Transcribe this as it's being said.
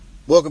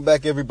Welcome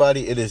back,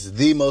 everybody. It is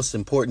the most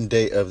important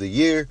day of the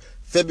year,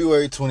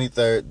 February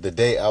 23rd, the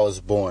day I was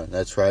born.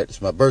 That's right.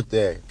 It's my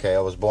birthday. Okay, I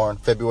was born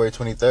February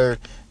 23rd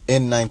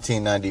in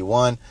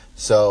 1991.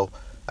 So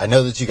I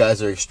know that you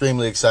guys are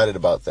extremely excited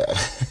about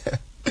that.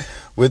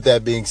 With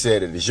that being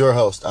said, it is your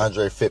host,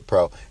 Andre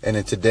FitPro. And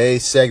in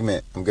today's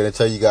segment, I'm going to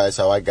tell you guys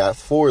how I got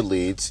 4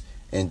 leads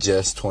in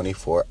just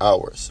 24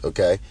 hours.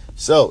 Okay,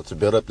 so to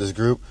build up this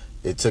group,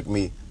 it took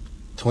me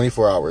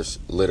 24 hours,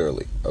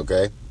 literally.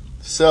 Okay.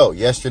 So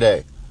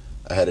yesterday,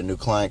 I had a new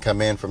client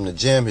come in from the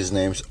gym. His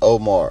name's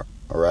Omar.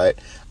 All right.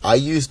 I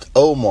used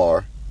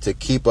Omar to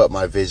keep up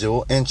my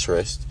visual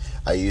interest.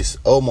 I used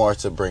Omar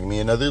to bring me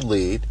another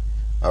lead.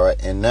 All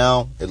right. And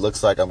now it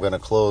looks like I'm going to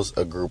close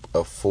a group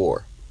of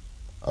 4.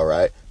 All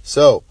right.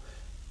 So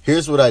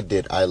here's what I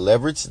did. I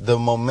leveraged the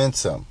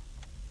momentum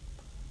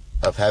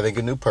of having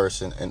a new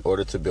person in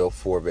order to build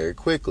 4 very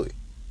quickly.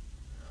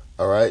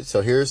 All right.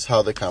 So here's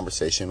how the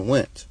conversation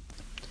went.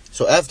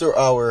 So after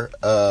our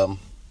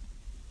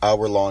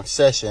hour-long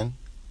session,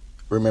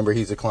 remember,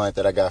 he's a client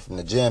that I got from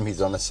the gym. He's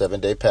on a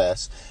 7-day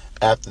pass.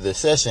 After the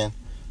session,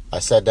 I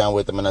sat down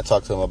with him and I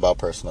talked to him about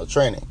personal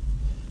training.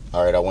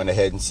 All right, I went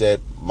ahead and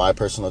said my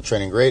personal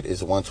training rate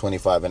is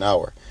 $125 an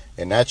hour.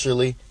 And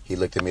naturally, he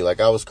looked at me like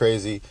I was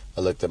crazy.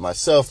 I looked at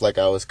myself like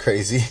I was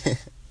crazy.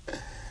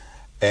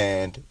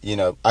 And,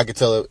 I could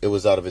tell it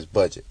was out of his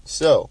budget.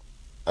 So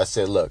I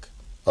said, look,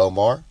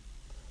 Omar,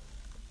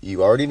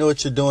 you already know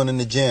what you're doing in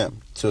the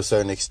gym to a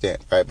certain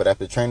extent, right? But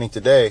after training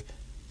today,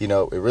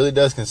 it really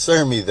does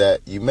concern me that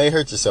you may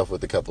hurt yourself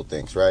with a couple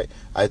things, right?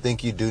 I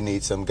think you do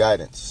need some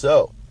guidance.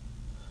 So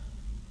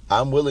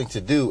I'm willing to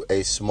do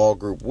a small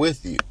group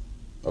with you,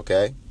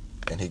 okay?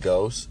 And he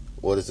goes,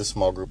 what does the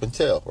small group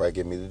entail, right?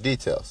 Give me the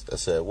details. I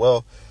said,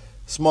 well,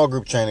 small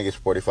group training is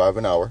 $45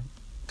 an hour,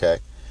 okay?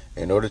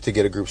 In order to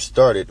get a group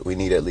started, we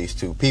need at least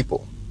 2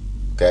 people,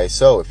 okay?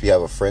 So if you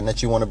have a friend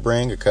that you want to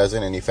bring, a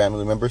cousin, any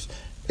family members,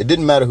 it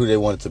didn't matter who they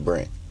wanted to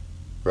bring,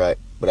 right?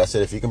 But I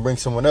said, if you can bring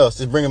someone else,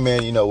 just bring them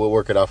in. We'll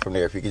work it out from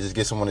there. If you could just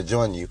get someone to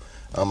join you,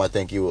 I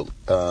think you will.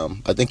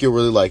 I think you'll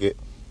really like it.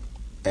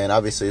 And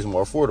obviously, it's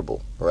more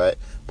affordable, right?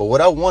 But what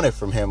I wanted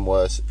from him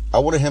was, I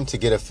wanted him to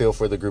get a feel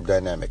for the group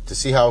dynamic, to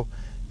see how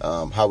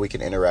we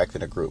can interact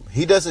in a group.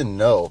 He doesn't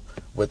know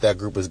what that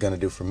group is going to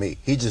do for me.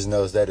 He just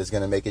knows that it's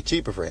going to make it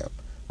cheaper for him,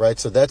 right?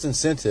 So that's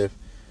incentive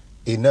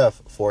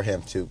enough for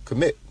him to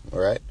commit, all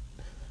right?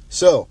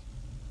 So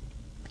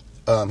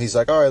he's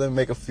like, all right, let me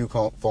make a few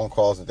phone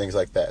calls and things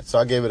like that. So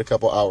I gave it a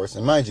couple hours.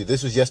 And mind you,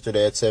 this was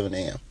yesterday at 7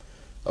 a.m.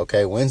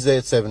 Okay, Wednesday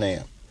at 7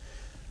 a.m.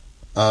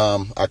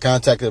 I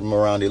contacted him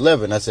around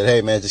 11. I said,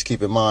 hey, man, just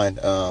keep in mind,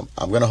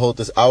 I'm going to hold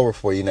this hour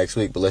for you next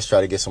week, but let's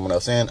try to get someone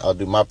else in. I'll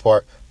do my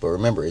part. But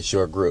remember, it's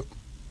your group,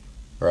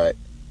 right?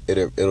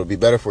 It'll be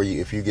better for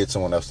you if you get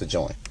someone else to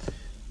join.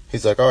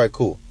 He's like, all right,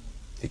 cool.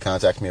 He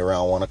contacted me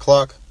around 1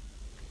 o'clock.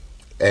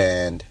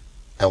 And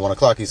at 1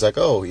 o'clock, he's like,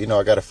 oh,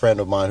 I got a friend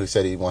of mine who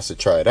said he wants to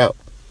try it out.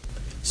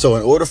 So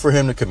in order for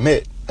him to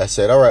commit, I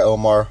said, all right,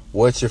 Omar,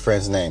 what's your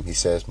friend's name? He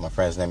says, my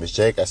friend's name is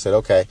Jake. I said,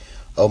 okay,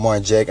 Omar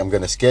and Jake, I'm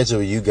going to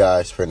schedule you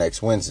guys for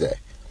next Wednesday.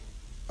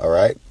 All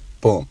right,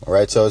 boom. All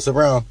right, so it's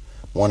around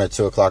 1 or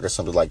 2 o'clock or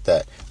something like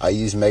that. I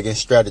use Megan's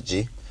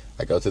strategy.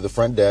 I go to the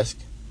front desk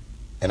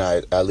and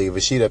I leave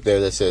a sheet up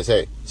there that says,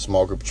 hey,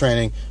 small group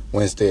training,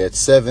 Wednesday at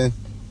 7,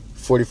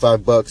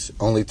 $45,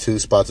 only 2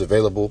 spots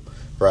available.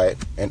 Right,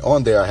 and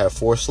on there I have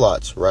 4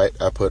 slots, right?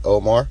 I put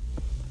Omar.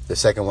 The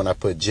second one I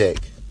put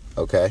Jake,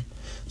 okay?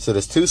 So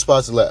there's 2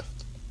 spots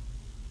left,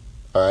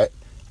 all right?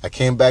 I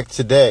came back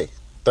today,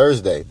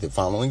 Thursday, the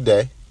following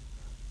day,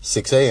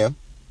 6 a.m.,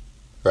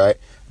 right?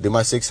 Do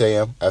my 6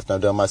 a.m. After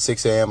I'm done my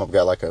 6 a.m., I've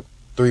got like a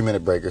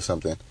 3-minute break or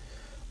something.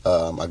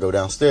 I go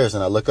downstairs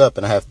and I look up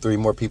and I have 3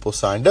 more people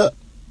signed up,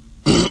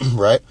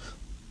 right?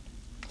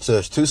 So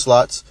there's 2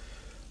 slots.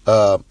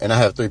 And I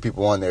have 3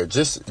 people on there,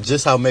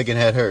 just how Megan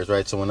had hers,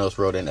 right? Someone else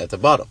wrote in at the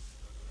bottom.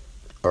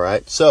 All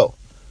right. So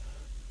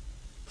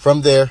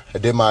from there, I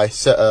did my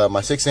 6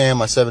 a.m.,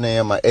 my 7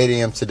 a.m., my 8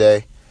 a.m.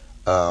 today.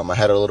 I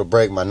had a little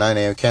break. My 9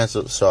 a.m.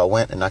 canceled. So I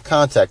went and I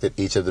contacted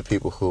each of the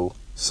people who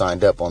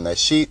signed up on that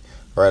sheet.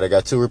 All right. I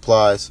got 2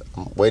 replies.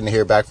 I'm waiting to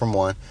hear back from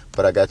 1,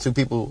 but I got 2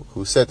 people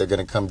who said they're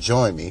going to come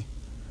join me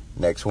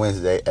next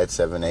Wednesday at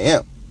 7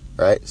 a.m.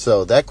 Right.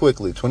 So that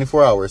quickly,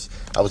 24 hours,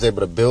 I was able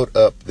to build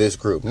up this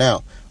group.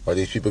 Now, are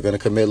these people going to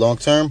commit long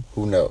term?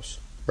 Who knows,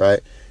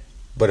 right?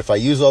 But if I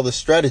use all the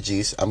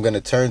strategies, I'm going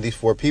to turn these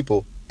 4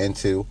 people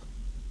into,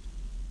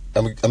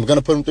 I'm going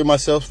to put them through my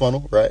sales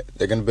funnel, right?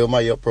 They're going to build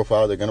my Yelp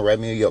profile. They're going to write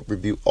me a Yelp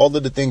review. All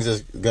of the things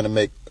that's going to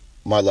make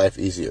my life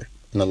easier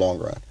in the long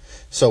run.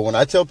 So when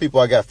I tell people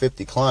I got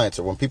 50 clients,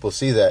 or when people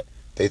see that,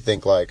 they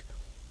think like,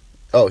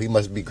 oh, he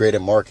must be great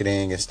at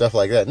marketing and stuff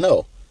like that.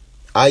 No,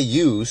 I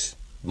use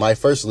my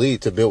first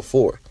lead to build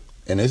 4.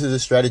 And this is a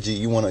strategy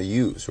you want to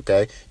use,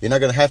 okay? You're not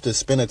going to have to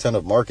spend a ton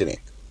of marketing.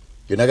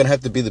 You're not going to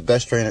have to be the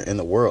best trainer in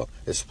the world.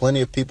 There's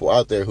plenty of people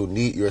out there who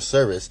need your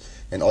service,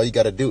 and all you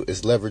got to do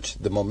is leverage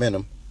the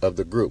momentum of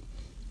the group.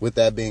 With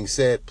that being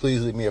said,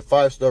 please leave me a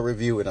 5-star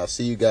review, and I'll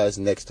see you guys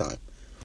next time.